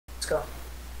go.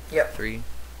 Yep. 3,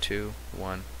 2,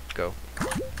 1, go.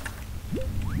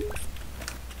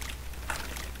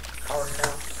 Oh no.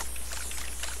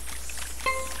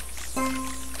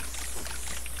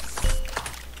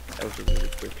 That was a really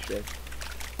quick shift.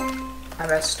 I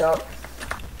messed up.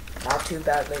 Not too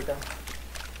badly though.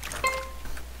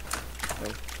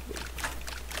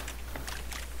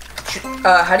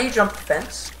 How do you jump the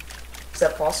fence? Is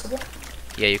that possible?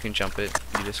 Yeah, you can jump it.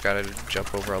 You just gotta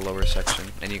jump over a lower section,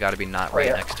 and you gotta be not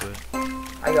right next to it.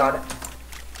 I got it.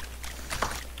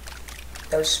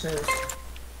 That was smooth.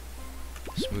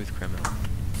 Smooth criminal.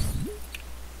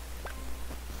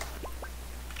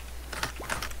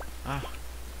 Ah,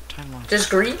 time lost. Does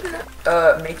green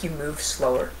make you move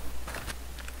slower?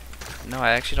 No,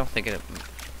 I actually don't think it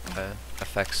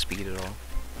affects speed at all.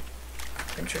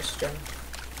 Interesting.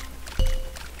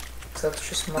 So it's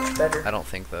just much better. I don't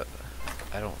think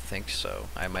so.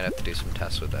 I might have to do some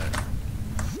tests with that.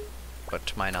 But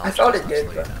to my knowledge, I thought does it not did,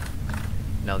 slow you but down.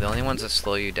 No, the only ones that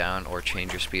slow you down or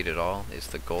change your speed at all is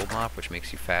the gold mop, which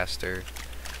makes you faster,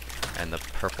 and the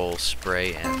purple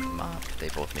spray and mop. They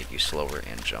both make you slower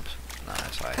and jump not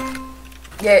as high.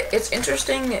 yeah, it's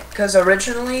interesting because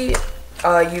originally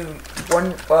you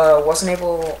wasn't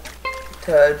able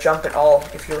to jump at all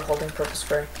if you were holding purple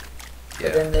spray. Yeah.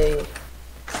 But then they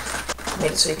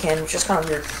made it so you can, which is kind of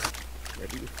weird. Where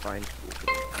do you find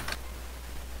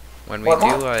When we What do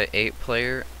mop? a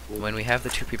 8-player, when we have the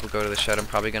 2 people go to the shed, I'm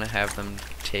probably gonna have them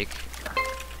take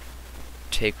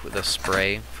the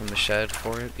spray from the shed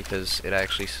for it because it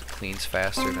actually cleans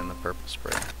faster than the purple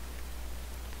spray.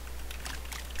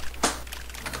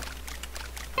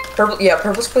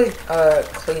 Purple spray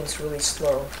cleans really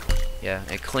slow. Yeah,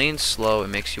 it cleans slow, it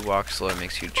makes you walk slow, it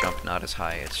makes you jump not as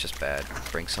high. It's just bad.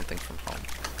 Bring something from home.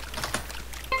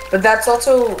 But that's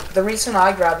also the reason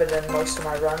I grab it in most of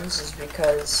my runs is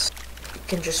because you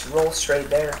can just roll straight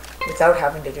there without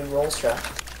having to do roll strap.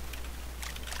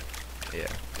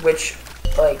 Yeah. Which,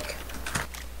 like,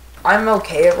 I'm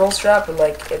okay at roll strap, but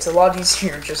like, it's a lot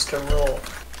easier just to roll.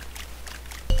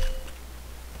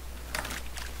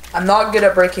 I'm not good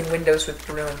at breaking windows with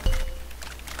broom.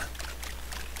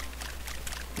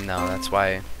 No, that's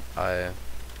why a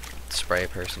spray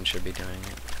person should be doing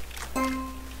it.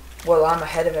 Well, I'm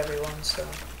ahead of everyone, so.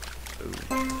 Ooh.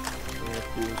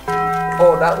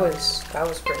 Oh, that was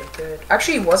pretty good.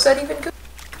 Actually, was that even good?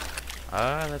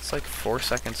 That's like 4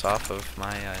 seconds off of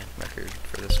my record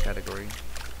for this category.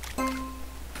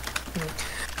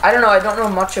 I don't know. I don't know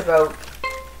much about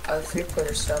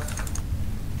 3-player stuff.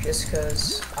 Just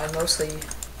because I mostly do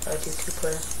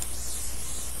 2-player.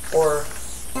 Or.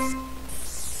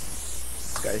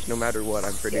 Guys, no matter what,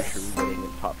 I'm pretty sure we're getting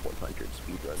in top 100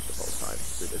 speedruns of all time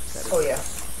for this category. Oh yeah,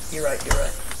 you're right. You're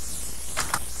right.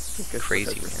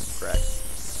 Crazy, man. Correct.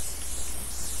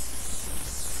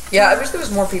 Yeah, I wish there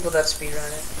was more people that speedrun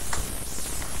it.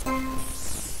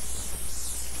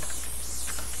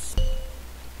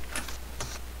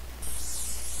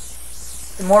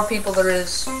 The more people there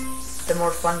is, the more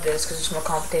fun it is because there's more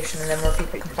competition and then more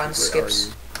people can find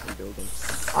skips.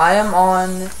 I am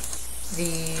on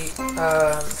the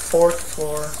 4th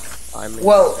floor.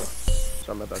 Well,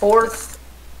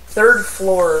 third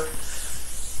floor.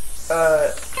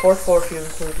 4th floor if you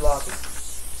include lobby.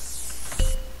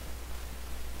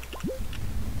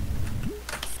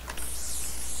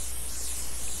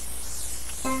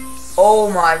 Oh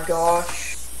my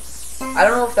gosh. I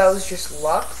don't know if that was just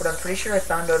luck, but I'm pretty sure I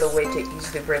found out a way to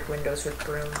easily break windows with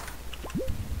broom.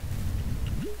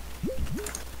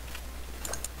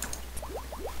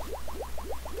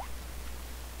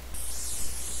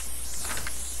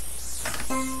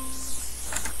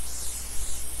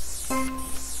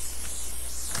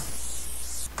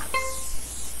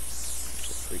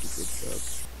 Pretty good job.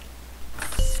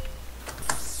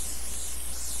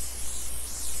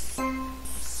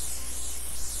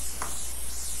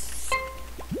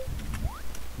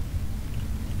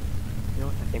 You know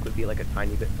what I think would be like a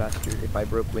tiny bit faster if I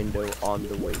broke window on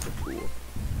the way to pool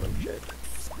from shed.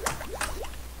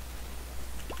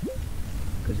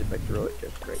 Because if I throw it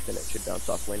just right, then it should bounce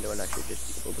off window and I should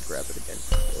just be able to grab it again.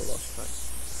 So I lost time.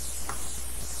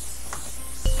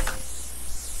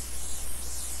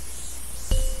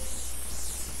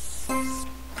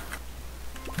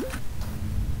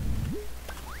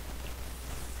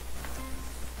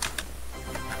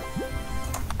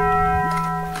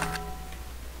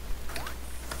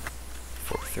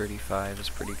 .35 is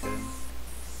pretty good.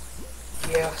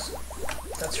 Yes,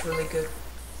 that's really good.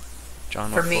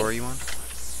 John, what floor are you on?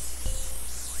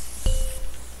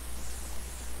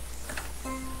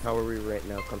 How are we right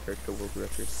now compared to world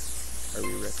record? Are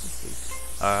we record, please?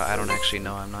 I don't actually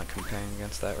know. I'm not comparing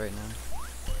against that right now.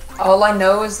 All I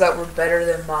know is that we're better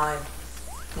than mine,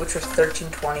 which was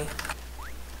 1320.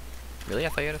 Really? I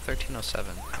thought you had a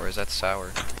 1307. Or is that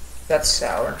sour? That's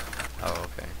sour. Oh,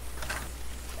 okay.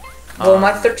 Well,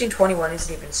 my 1321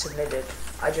 isn't even submitted.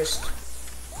 I just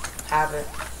have it.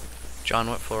 John,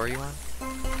 what floor are you on?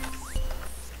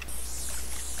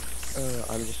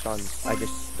 I'm just on. I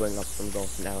just going up from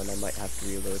golf now, and I might have to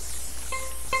reload.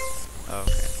 Oh,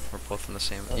 okay. We're both in the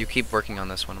same. You keep working on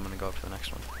this one. I'm gonna go up to the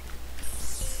next one.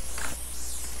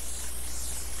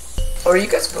 Oh, are you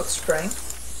guys both spraying?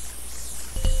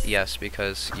 Yes,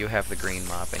 because you have the green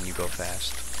mop and you go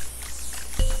fast.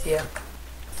 Yeah.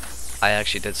 I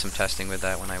actually did some testing with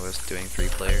that when I was doing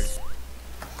 3-player,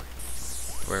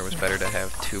 where it was better to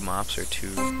have 2 mops or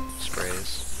 2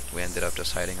 sprays. We ended up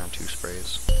just hiding on 2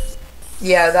 sprays.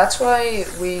 Yeah, that's why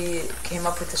we came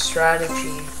up with the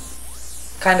strategy,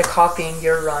 kind of copying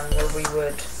your run, where we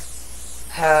would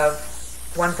have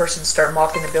one person start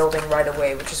mopping the building right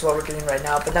away, which is what we're doing right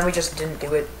now, but then we just didn't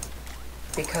do it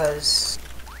because,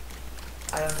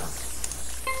 I don't know.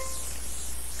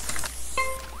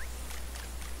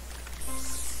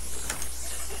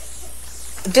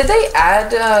 Did they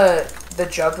add the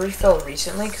jug refill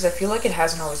recently? Because I feel like it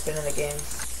hasn't always been in the game.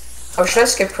 Oh, should I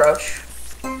skip crouch?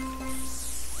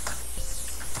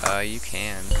 You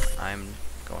can. I'm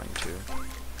going to.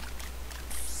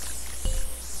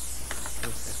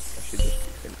 Okay. I should just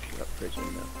be finishing up prison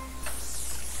now.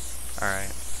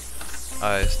 Alright.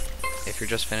 If you're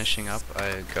just finishing up,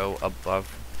 go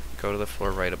to the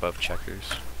floor right above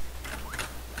checkers.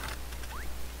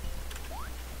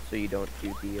 So you don't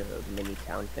do the mini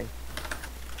town thing?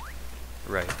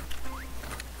 Right.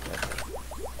 Okay.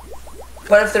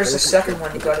 But if there's a second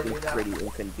one, you It's gotta do that. pretty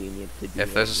inconvenient to do.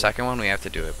 If there's a second one, we have to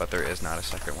do it, but there is not a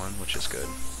second one, which is good.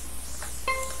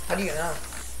 How do you know?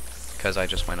 Because I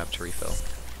just went up to refill.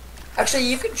 Actually,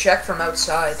 you can check from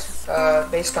outside,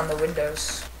 based on the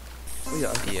windows. Oh,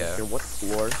 yeah. Yeah. So what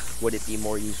floor would it be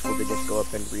more useful to just go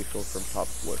up and refill from top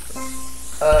floor from?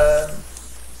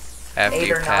 After 8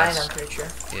 you or 9, pass, I'm pretty sure.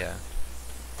 yeah.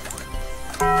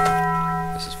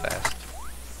 This is fast.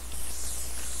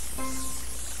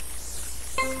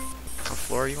 What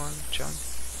floor are you on, John?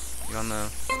 You on the...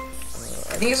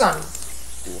 I think he's on.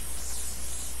 Cool.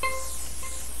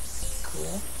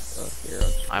 Cool. Here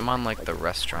on. I'm on like the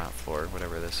restaurant floor,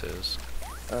 whatever this is.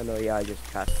 Oh no, yeah, I just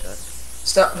passed that.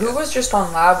 So, who was just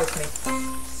on lab with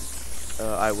me?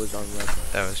 I was on red.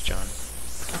 That was John.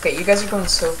 Okay, you guys are going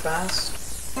so fast.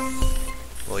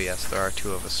 Well, yes, there are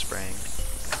 2 of us spraying.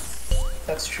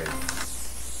 That's true.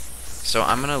 So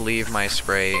I'm gonna leave my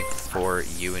spray for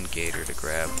you and Gator to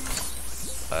grab.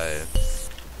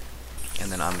 And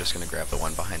then I'm just gonna grab the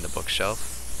one behind the bookshelf.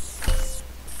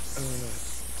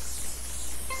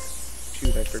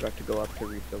 Shoot, I forgot to go up to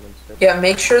refill instead. Yeah,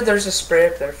 make sure there's a spray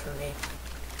up there for me.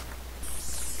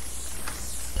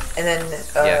 And then,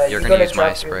 Yeah, you're you gonna gotta use my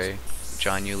drop spray. yours.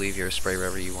 John, you leave your spray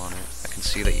wherever you want it. I can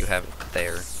see that you have it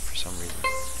there for some reason.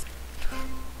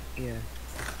 Yeah.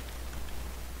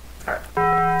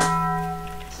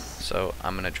 Alright. So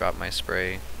I'm gonna drop my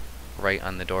spray right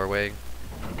on the doorway.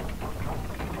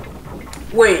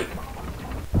 Wait.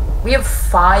 We have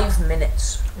 5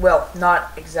 minutes. Well,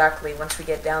 not exactly. Once we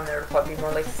get down there, it'll probably be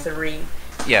more like 3.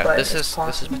 Yeah, But this it's is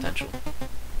possible. potential.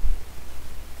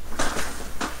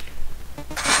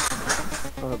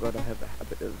 Oh god, I have a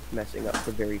habit of messing up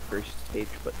the very first stage,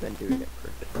 but then doing it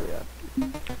perfectly after.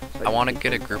 So I want to just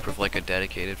get a need group of like a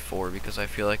dedicated 4 because I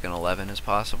feel like an 11 is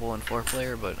possible in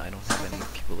 4-player, but I don't have any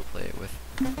people to play it with.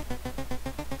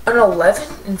 An 11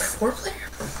 and 4 player?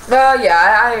 Well,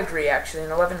 yeah, I agree actually.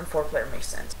 An 11 and 4 player makes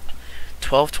sense.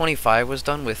 1225 was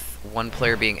done with 1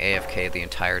 player being AFK the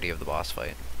entirety of the boss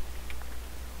fight.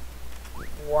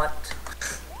 What?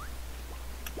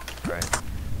 Right.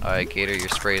 Alright, Gator, your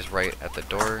spray is right at the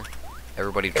door.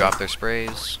 Everybody drop their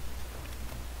sprays.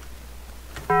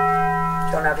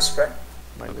 Don't have a spray.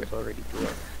 Mine was already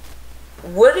dry.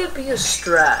 Would it be a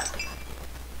strat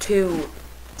to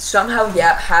somehow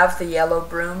have the yellow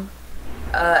broom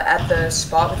at the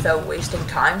spot without wasting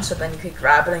time, so then you could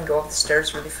grab it and go up the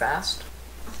stairs really fast?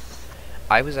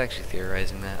 I was actually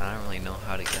theorizing that. I don't really know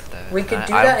how to get that. We could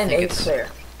do I that don't in think 8 it's- player.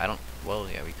 I don't. Well,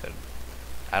 yeah, we could.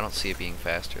 I don't see it being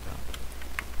faster though,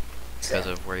 because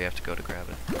of where you have to go to grab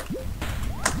it.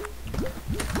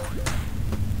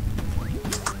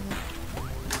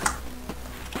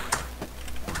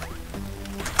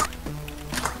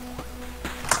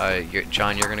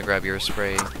 John, you're gonna grab your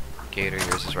spray. Gator,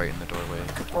 yours is right in the doorway.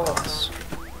 Oh.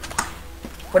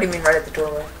 What do you mean right at the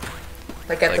doorway?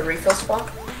 Like at the Like- refill spot?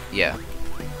 Yeah.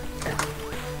 Okay.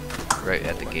 right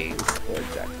at the gate. Yeah,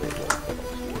 exactly.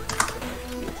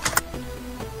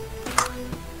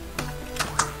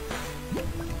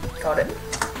 Got it.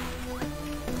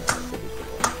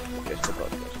 Just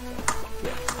above us.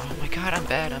 Yeah. Oh my god, I'm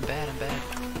bad.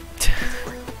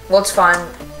 Well, it's fine.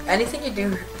 Anything you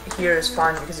do here is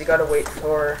fine because you gotta wait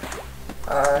for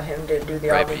him to do the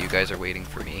Right, obby. but you guys are waiting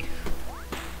for me.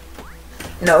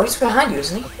 No, he's behind you,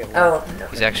 isn't he? Okay, well, Oh, no.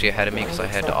 He's actually ahead of me because I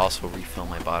had to also refill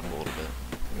my bottle a little bit.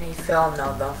 He fell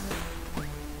now, though.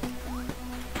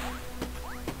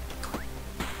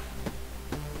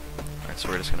 Alright, so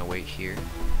we're just gonna wait here.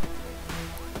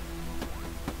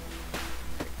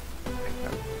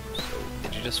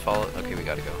 Did you just follow? Okay, we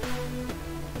gotta go.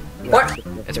 yeah, What?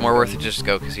 It's more worth it to just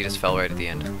go because he just fell right at the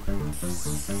end.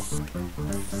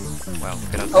 Wow,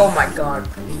 look at how Oh my god.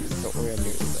 Don't worry, I'm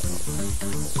nearly done.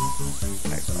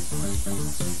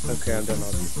 Okay, I'm done.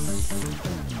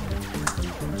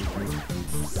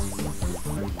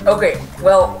 Okay,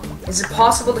 well, is it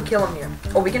possible to kill him here?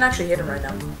 Oh, we can actually hit him right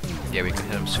now. Yeah, we can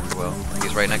hit him super well.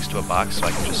 He's right next to a box, so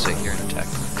I can just sit here and attack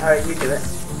him. Alright, you do it.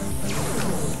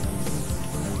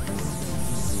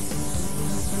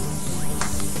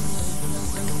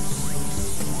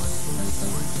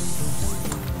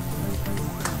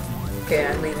 Okay,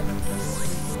 I'm leaving.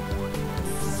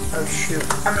 Oh shoot,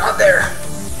 I'm not there.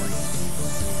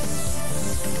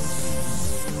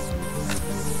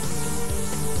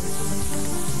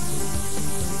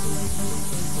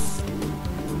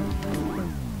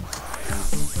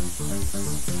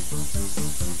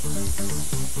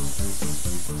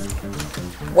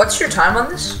 What's your time on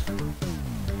this?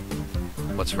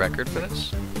 What's record for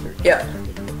this? Yeah.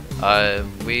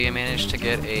 We managed to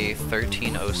get a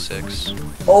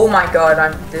 13:06. Oh my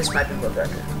god, this might be world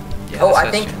record. Yeah, Oh, this I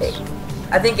has think chance.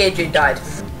 I think AJ died.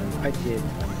 I did.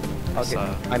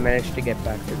 I managed to get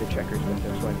back to the checkers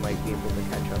window, so I might be able to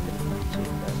catch up and see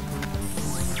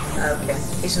that. Okay,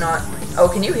 he's not. Oh,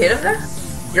 can you hit him there?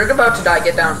 You're about to die.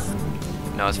 Get down.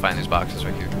 No, it's fine. There's boxes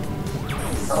right here.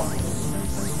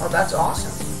 Oh, that's awesome.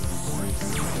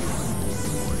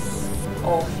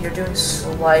 Oh, you're doing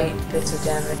slight bits of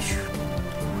damage.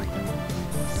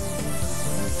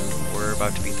 We're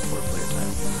about to beat the 4-player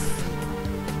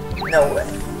time. No way.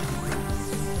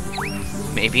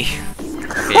 Maybe.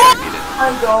 Okay, yeah, we beat it. Oh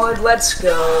my god, let's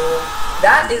go.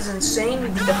 That is insane. We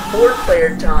beat the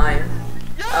 4-player time.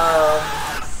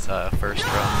 It's, first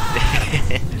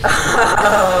run.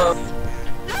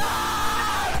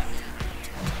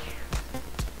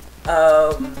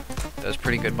 That was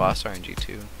pretty good boss RNG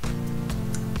too.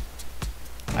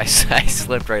 I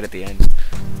slipped right at the end.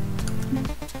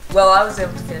 well, I was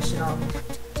able to finish it off.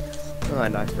 Oh,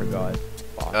 and I forgot.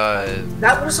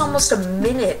 That was almost a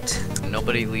minute.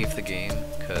 Nobody leave the game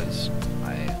because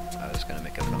I was gonna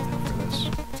make a thumbnail for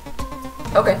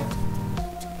this. Okay.